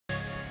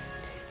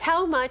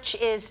How much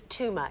is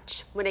too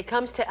much? When it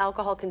comes to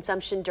alcohol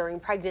consumption during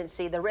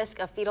pregnancy, the risk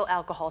of fetal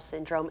alcohol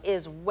syndrome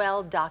is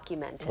well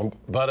documented.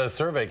 But a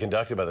survey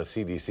conducted by the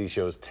CDC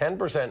shows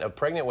 10% of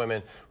pregnant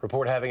women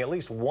report having at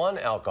least one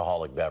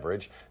alcoholic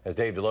beverage. As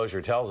Dave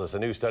Delosier tells us, a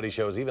new study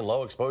shows even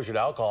low exposure to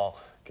alcohol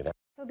can have.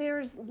 So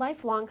there's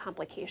lifelong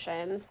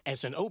complications.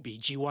 As an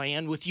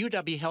OB/GYN with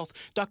UW Health,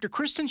 Dr.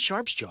 Kristen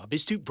Sharp's job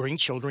is to bring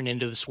children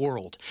into this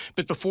world.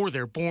 But before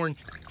they're born,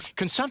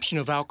 consumption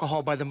of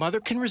alcohol by the mother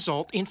can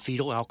result in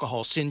fetal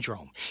alcohol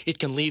syndrome. It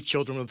can leave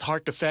children with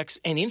heart defects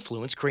and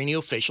influence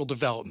craniofacial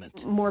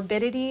development.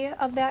 Morbidity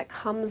of that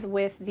comes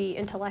with the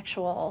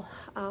intellectual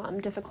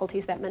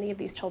difficulties that many of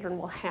these children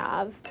will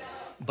have.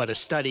 But a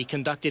study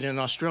conducted in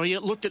Australia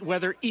looked at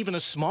whether even a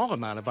small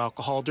amount of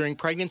alcohol during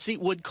pregnancy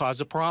would cause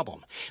a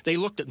problem. They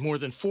looked at more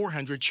than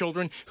 400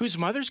 children whose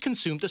mothers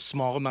consumed a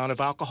small amount of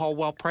alcohol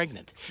while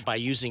pregnant. By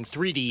using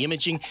 3D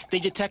imaging, they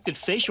detected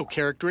facial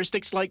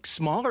characteristics like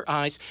smaller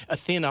eyes, a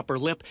thin upper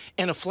lip,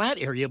 and a flat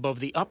area above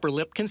the upper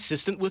lip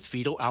consistent with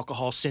fetal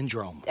alcohol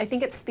syndrome. I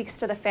think it speaks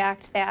to the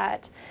fact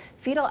that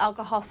fetal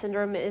alcohol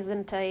syndrome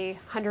isn't a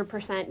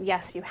 100%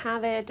 yes, you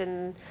have it,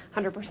 and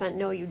 100%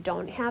 no, you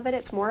don't have it.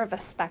 It's more of a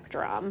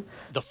spectrum.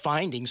 The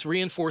findings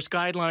reinforce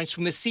guidelines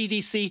from the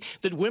CDC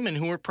that women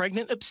who are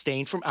pregnant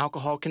abstain from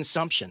alcohol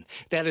consumption.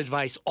 That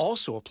advice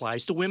also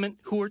applies to women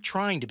who are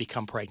trying to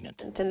become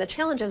pregnant. And the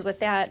challenges with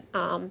that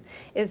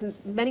is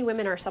many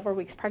women are several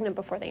weeks pregnant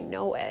before they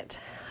know it.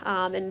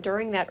 And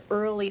during that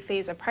early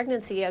phase of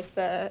pregnancy, as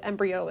the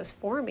embryo is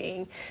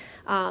forming,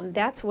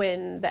 that's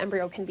when the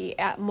embryo can be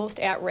most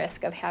at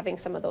risk of having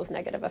some of those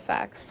negative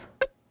effects.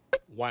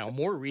 While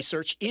more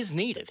research is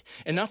needed,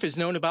 enough is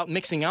known about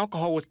mixing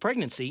alcohol with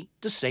pregnancy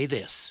to say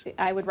this.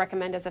 I would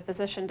recommend as a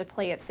physician to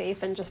play it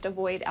safe and just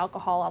avoid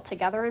alcohol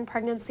altogether in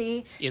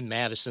pregnancy. In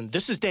Madison,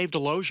 this is Dave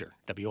Delosier,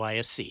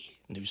 WISC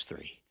News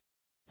 3.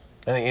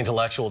 I think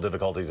intellectual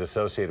difficulties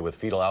associated with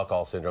fetal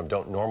alcohol syndrome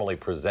don't normally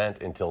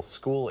present until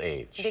school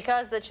age.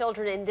 Because the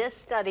children in this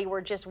study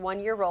were just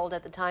 1 year old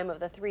at the time of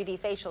the 3D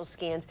facial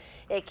scans,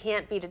 it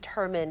can't be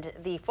determined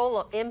the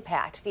full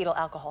impact fetal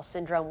alcohol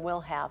syndrome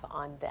will have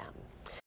on them.